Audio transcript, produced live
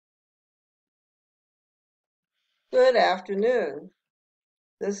Good afternoon.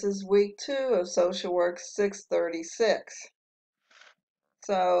 This is week 2 of Social Work 636.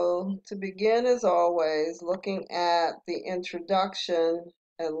 So, to begin, as always, looking at the introduction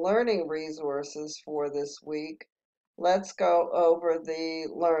and learning resources for this week, let's go over the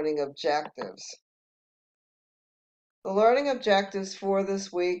learning objectives. The learning objectives for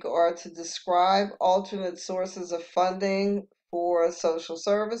this week are to describe alternate sources of funding for social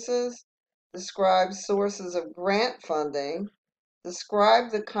services, describe sources of grant funding, describe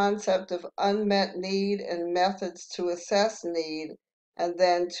the concept of unmet need and methods to assess need, and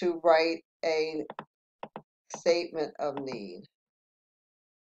then to write a statement of need.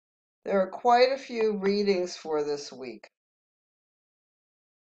 There are quite a few readings for this week.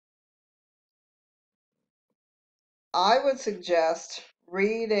 I would suggest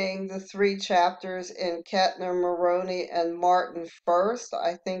reading the 3 chapters in Kettner, Maroney, and Martin first.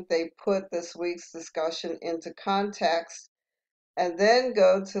 I think they put this week's discussion into context, and then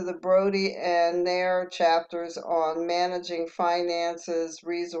go to the Brody and Nair chapters on managing finances,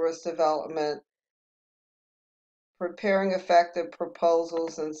 resource development, preparing effective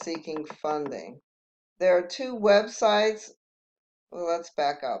proposals, and seeking funding. There are 2 websites. Well, let's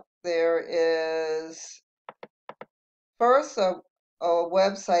back up. There is first a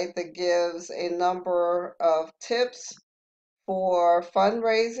website that gives a number of tips for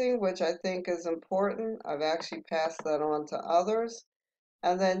fundraising, which I think is important. I've actually passed that on to others.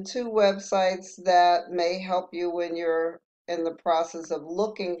 And then 2 websites that may help you when you're in the process of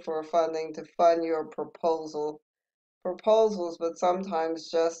looking for funding to fund your proposals, but sometimes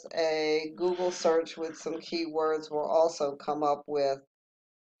just a Google search with some keywords will also come up with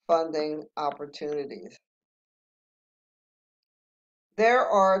funding opportunities. There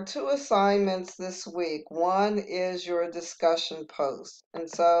are 2 assignments this week. One is your discussion post. And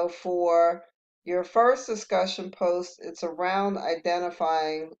so for your first discussion post, it's around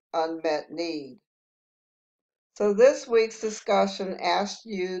identifying unmet need. So this week's discussion asked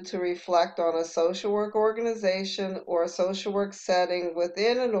you to reflect on a social work organization or a social work setting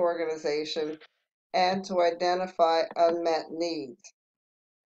within an organization and to identify unmet needs.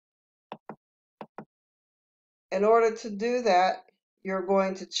 In order to do that, you're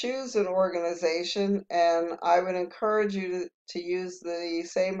going to choose an organization, and I would encourage you to use the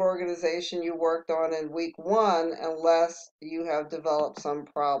same organization you worked on in week 1 unless you have developed some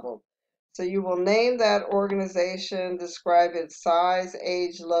problem. So you will name that organization, describe its size,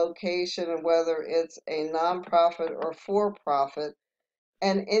 age, location, and whether it's a nonprofit or for-profit,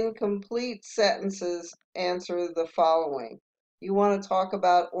 and in complete sentences answer the following. You want to talk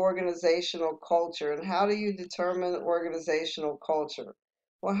about organizational culture, and how do you determine organizational culture?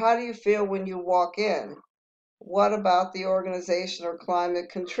 Well, how do you feel when you walk in? What about the organization or climate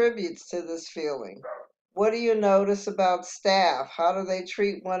contributes to this feeling? What do you notice about staff? How do they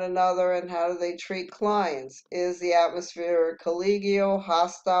treat one another, and how do they treat clients? Is the atmosphere collegial,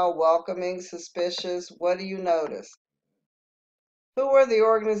 hostile, welcoming, suspicious? What do you notice? Who are the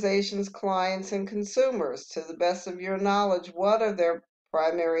organization's clients and consumers? To the best of your knowledge, what are their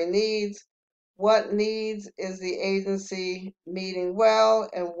primary needs? What needs is the agency meeting well,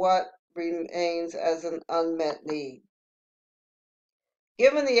 and what remains as an unmet need?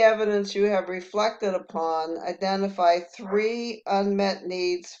 Given the evidence you have reflected upon, identify 3 unmet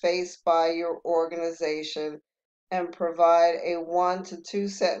needs faced by your organization and provide a 1 to 2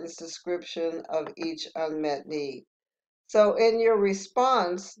 sentence description of each unmet need. So in your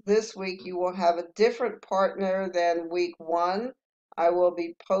response this week, you will have a different partner than week 1. I will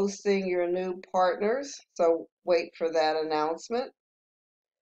be posting your new partners, so wait for that announcement.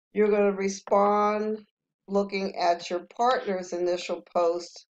 You're going to respond looking at your partner's initial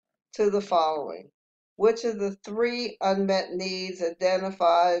post to the following. Which of the 3 unmet needs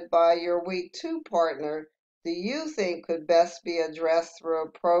identified by your week 2 partner do you think could best be addressed through a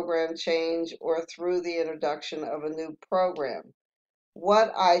program change or through the introduction of a new program?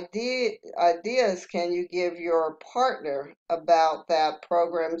 What ideas can you give your partner about that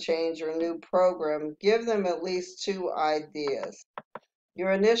program change or new program? Give them at least 2 ideas.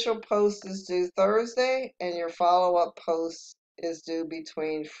 Your initial post is due Thursday, and your follow-up post is due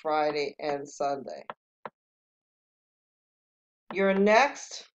between Friday and Sunday. Your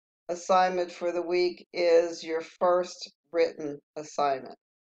next assignment for the week is your first written assignment.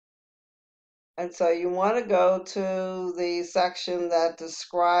 And so you want to go to the section that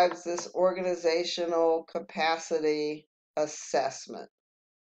describes this organizational capacity assessment.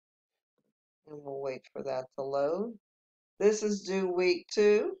 And we'll wait for that to load. This is due week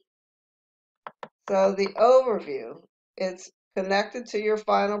 2. So the overview, it's connected to your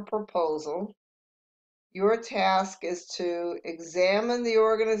final proposal. Your task is to examine the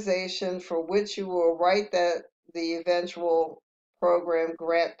organization for which you will write the eventual program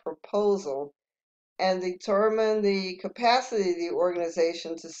grant proposal and determine the capacity of the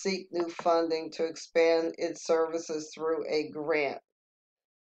organization to seek new funding to expand its services through a grant.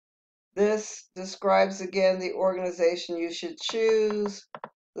 This describes again the organization you should choose,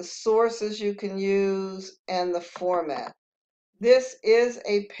 the sources you can use, and the format. This is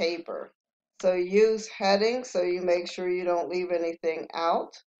a paper, so use headings so you make sure you don't leave anything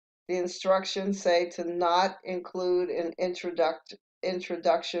out. The instructions say to not include an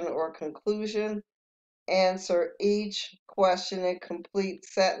introduction or conclusion. Answer each question in complete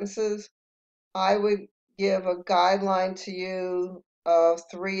sentences. I would give a guideline to you of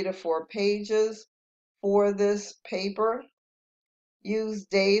 3 to 4 pages for this paper. Use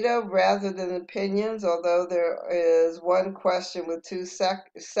data rather than opinions, although there is one question with two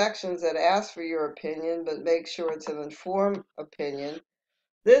sections that ask for your opinion, but make sure it's an informed opinion.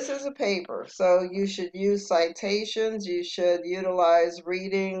 This is a paper, so you should use citations. You should utilize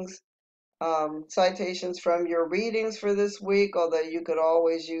readings, citations from your readings for this week, although you could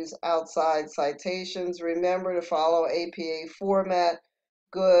always use outside citations. Remember to follow APA format,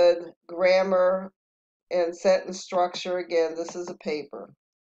 good grammar, and sentence structure. Again, this is a paper.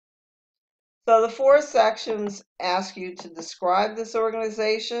 So the 4 sections ask you to describe this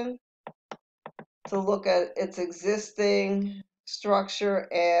organization, to look at its existing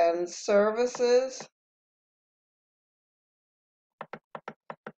structure and services.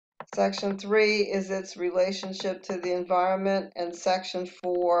 Section 3 is its relationship to the environment, and Section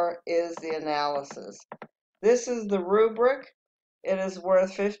 4 is the analysis. This is the rubric. It is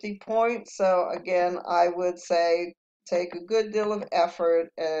worth 50 points, so again, I would say take a good deal of effort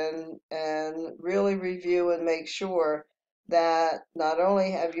and really review and make sure that not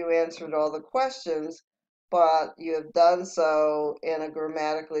only have you answered all the questions, but you have done so in a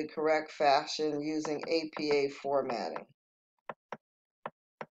grammatically correct fashion using APA formatting.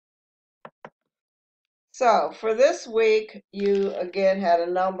 So for this week, you again had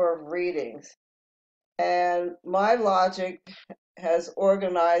a number of readings, and my logic has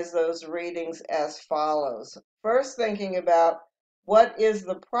organized those readings as follows. First, thinking about what is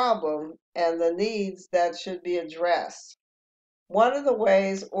the problem and the needs that should be addressed. One of the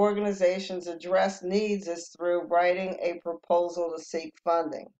ways organizations address needs is through writing a proposal to seek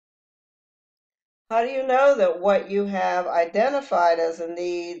funding. How do you know that what you have identified as a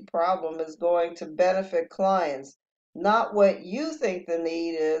need problem is going to benefit clients? Not what you think the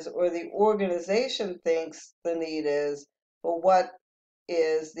need is or the organization thinks the need is, but what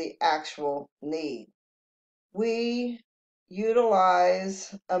is the actual need. We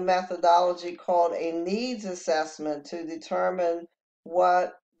utilize a methodology called a needs assessment to determine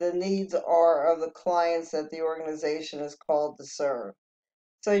what the needs are of the clients that the organization is called to serve.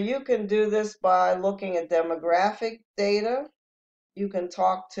 So you can do this by looking at demographic data. You can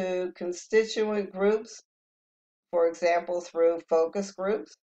talk to constituent groups, for example, through focus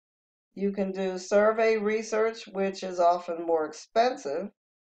groups. You can do survey research, which is often more expensive.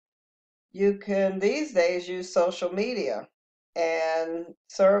 You can these days use social media and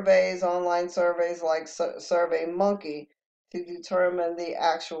surveys, online surveys like SurveyMonkey, to determine the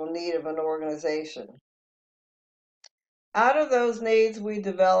actual need of an organization. Out of those needs, we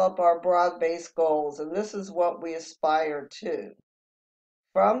develop our broad-based goals, and this is what we aspire to.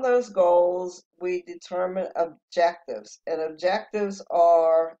 From those goals, we determine objectives, and objectives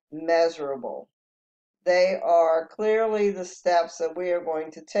are measurable. They are clearly the steps that we are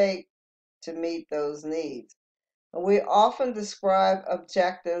going to take to meet those needs. And we often describe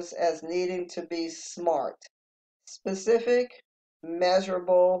objectives as needing to be SMART: specific,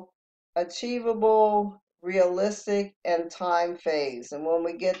 measurable, achievable, realistic, and time phased. And when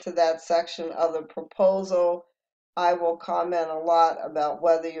we get to that section of the proposal, I will comment a lot about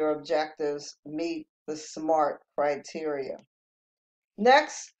whether your objectives meet the SMART criteria.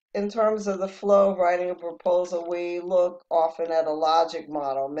 Next, in terms of the flow of writing a proposal, we look often at a logic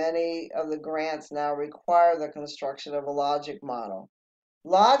model. Many of the grants now require the construction of a logic model.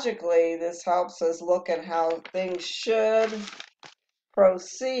 Logically, this helps us look at how things should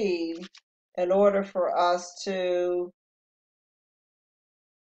proceed in order for us to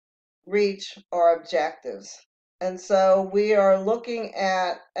reach our objectives. And so we are looking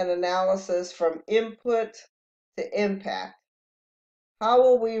at an analysis from input to impact. How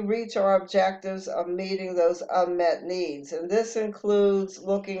will we reach our objectives of meeting those unmet needs? And this includes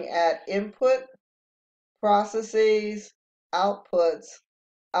looking at input, processes, outputs,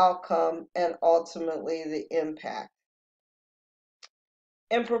 outcome, and ultimately the impact.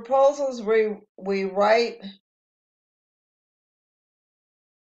 In proposals, we write.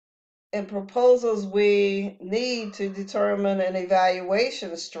 In proposals, we need to determine an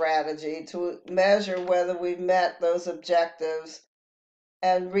evaluation strategy to measure whether we've met those objectives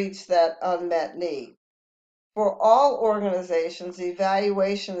and reached that unmet need. For all organizations,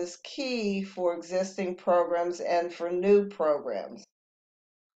 evaluation is key for existing programs and for new programs,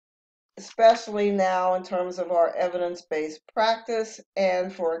 especially now in terms of our evidence-based practice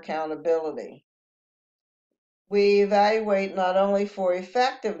and for accountability. We evaluate not only for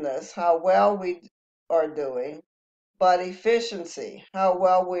effectiveness, how well we are doing, but efficiency, how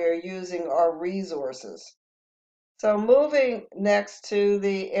well we are using our resources. So moving next to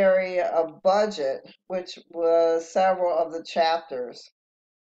the area of budget, which was several of the chapters.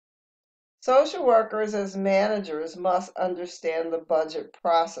 Social workers as managers must understand the budget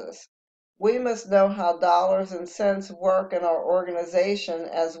process. We must know how dollars and cents work in our organization,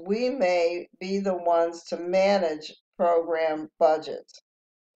 as we may be the ones to manage program budgets.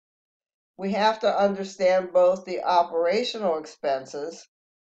 We have to understand both the operational expenses,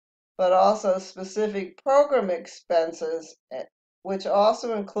 but also specific program expenses, which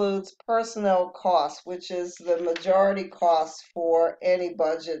also includes personnel costs, which is the majority cost for any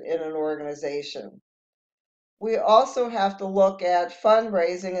budget in an organization. We also have to look at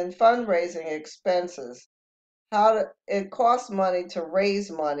fundraising and fundraising expenses. It costs money to raise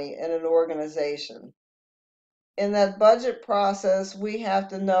money in an organization. In that budget process, we have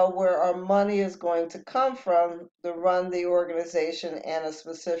to know where our money is going to come from to run the organization and a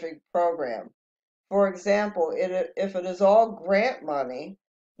specific program. For example, if it is all grant money,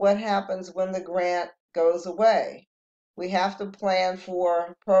 what happens when the grant goes away? We have to plan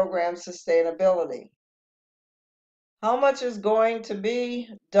for program sustainability. How much is going to be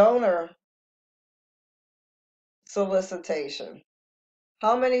donor solicitation?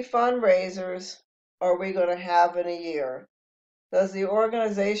 How many fundraisers are we going to have in a year? Does the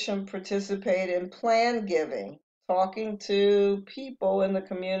organization participate in plan giving, talking to people in the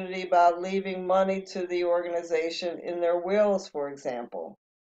community about leaving money to the organization in their wills, for example?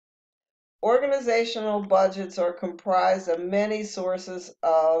 Organizational budgets are comprised of many sources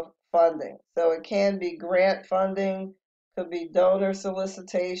of funding. So it can be grant funding, could be donor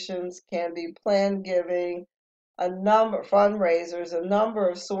solicitations, can be plan giving, a number fundraisers, a number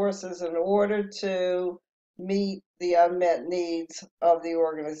of sources in order to meet the unmet needs of the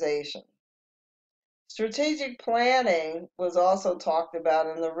organization. Strategic planning was also talked about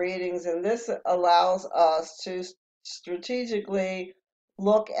in the readings, and this allows us to strategically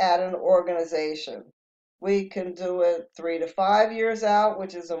look at an organization. We can do it 3 to 5 years out,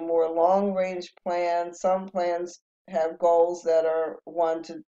 which is a more long-range plan. Some plans have goals that are 1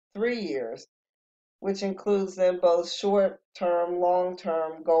 to 3 years, which includes then both short-term,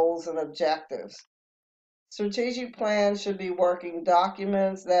 long-term goals and objectives. Strategic plans should be working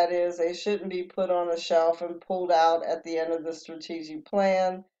documents. That is, they shouldn't be put on a shelf and pulled out at the end of the strategic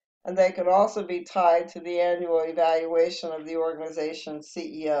plan. And they could also be tied to the annual evaluation of the organization's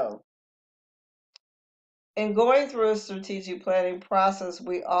CEO. In going through a strategic planning process,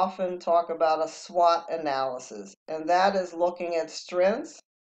 we often talk about a SWOT analysis, and that is looking at strengths,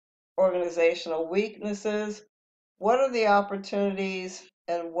 organizational weaknesses, what are the opportunities,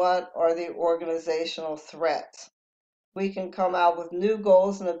 and what are the organizational threats. We can come out with new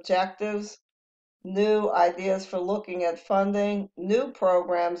goals and objectives, new ideas for looking at funding, new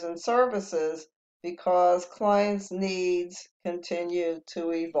programs and services, because clients' needs continue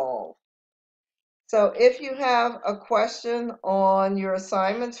to evolve. So if you have a question on your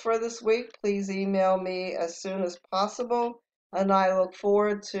assignments for this week, please email me as soon as possible, and I look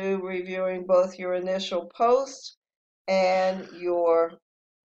forward to reviewing both your initial post and your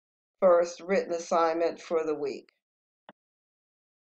first written assignment for the week.